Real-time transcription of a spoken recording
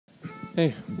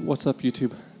Hey, what's up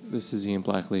YouTube? This is Ian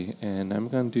Blackley, and I'm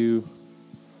going to do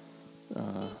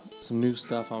some new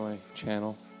stuff on my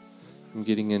channel. I'm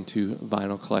getting into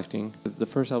vinyl collecting. The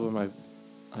first album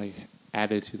I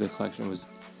added to the collection was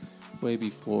way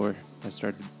before I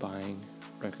started buying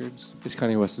records. It's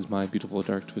Kanye West's My Beautiful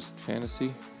Dark Twisted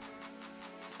Fantasy.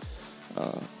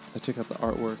 I took out the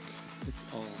artwork. It's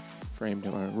all framed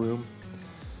in my room.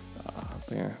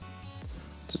 But yeah,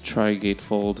 it's a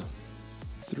tri-gatefold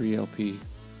 3 LP.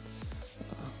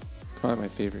 Probably my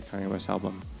favorite Kanye West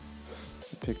album.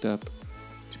 I picked up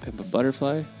To Pimp a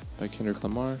Butterfly by Kendrick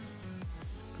Lamar.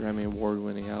 Grammy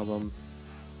Award-winning album.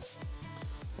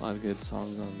 A lot of good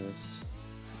songs on this.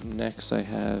 Next I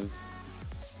have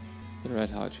the Red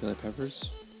Hot Chili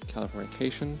Peppers,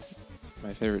 Californication.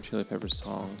 My favorite Chili Peppers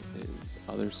song is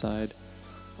Other Side,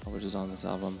 which is on this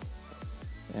album.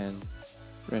 And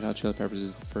Red Hot Chili Peppers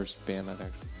is the first band I've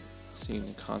actually seen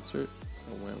in concert.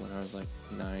 I went when I was like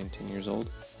 9-10 years old.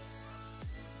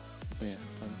 But yeah,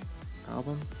 fun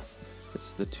album.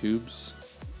 It's The Tubes,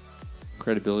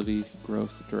 Credibility,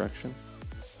 Growth, Direction.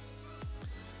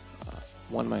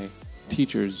 One of my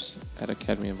teachers at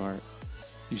Academy of Art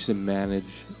used to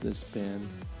manage this band.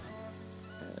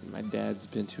 And my dad's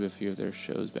been to a few of their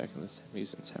shows back in the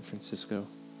 70s in San Francisco.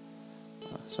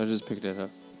 So I just picked it up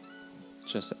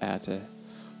just to add to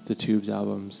the Tubes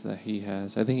albums that he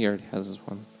has. I think he already has this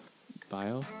one.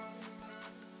 Baio.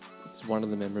 It's one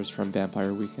of the members from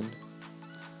Vampire Weekend.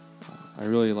 I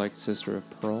really liked Sister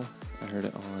of Pearl. I heard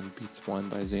it on Beats 1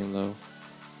 by Zane Lowe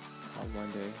on one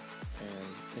day.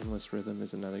 And Endless Rhythm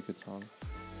is another good song.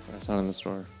 When I saw it in the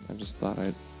store, I just thought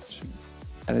I should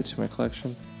add it to my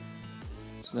collection.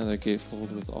 It's another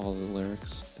gatefold with all the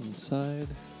lyrics inside.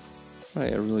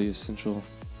 Right, a really essential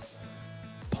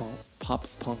pop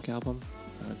punk album.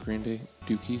 Green Day,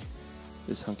 Dookie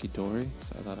is Hunky, Dory,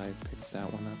 so I thought I'd pick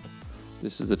that one up.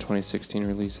 This is the 2016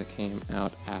 release that came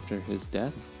out after his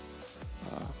death.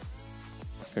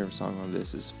 My favorite song on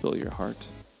this is Fill Your Heart.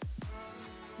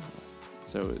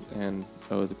 And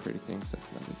Oh, the Pretty Things, that's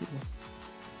another good one.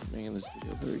 I'm making this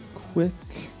video very quick.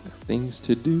 Things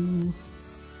to do.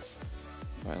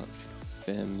 Violent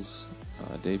Femmes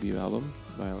debut album,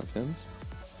 Violent Femmes.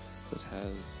 This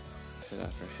has hit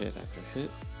after hit after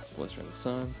hit. Blister in the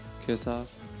Sun, Kiss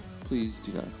Off, Please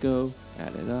Do Not Go,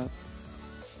 Add It Up,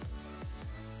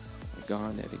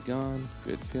 Gone, Eddie Gone,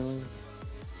 Good Feeling.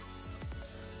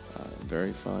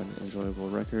 Very fun, enjoyable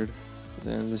record.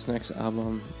 Then this next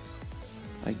album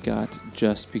I got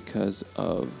just because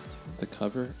of the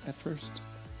cover at first.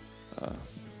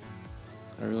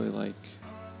 I really like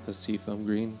the seafoam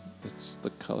green. It's the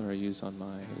color I use on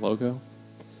my logo.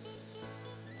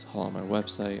 It's all on my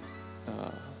website.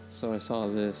 So I saw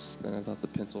this, then I thought the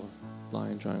pencil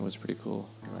line drawing was pretty cool.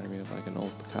 It reminded me of like an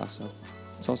old Picasso.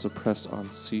 It's also pressed on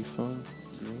seafoam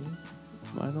green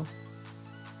vinyl.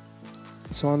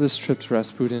 So on this trip to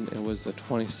Rasputin, it was the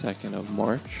 22nd of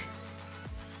March,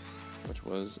 which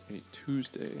was a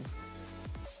Tuesday.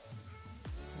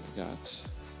 We got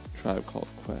Tribe Called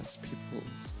Quest, People's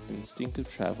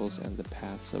Instinctive Travels and the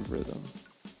Paths of Rhythm.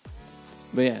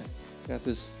 But yeah, got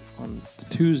this on the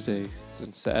Tuesday,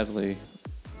 and sadly,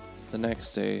 the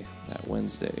next day, that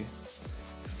Wednesday,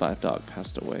 Five Dog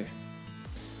passed away.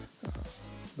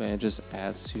 But it just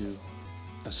adds to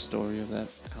a story of that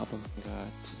album. Got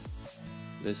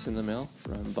this in the mail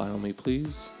from Vinyl Me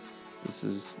Please. This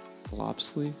is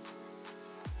Lapsley.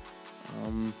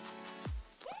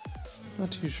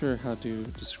 Not too sure how to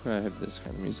describe this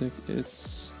kind of music.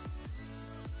 It's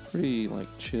pretty like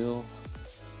chill,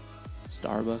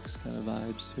 Starbucks kind of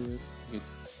vibes to it. You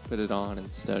could put it on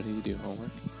and study, do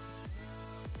homework.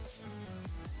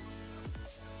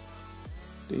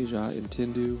 Deja,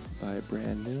 Entendu by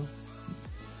Brand New.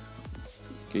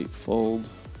 Gatefold.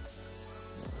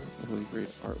 Really great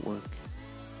artwork.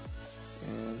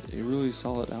 And a really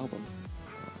solid album.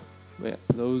 But yeah,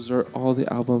 those are all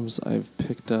the albums I've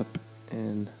picked up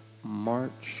in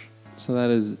March. So that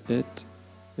is it.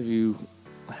 If you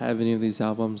have any of these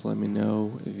albums, let me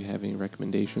know. If you have any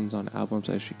recommendations on albums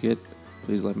I should get,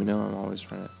 please let me know. I'm always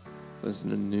trying to listen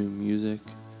to new music.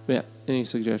 But yeah, any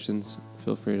suggestions,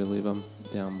 feel free to leave them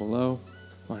down below.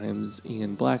 My name is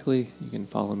Ian Blackley. You can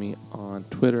follow me on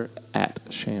Twitter at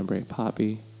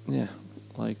 @ChambrayPoppy. Yeah,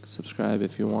 like, subscribe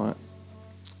if you want.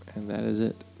 And that is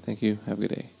it. Thank you. Have a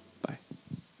good day.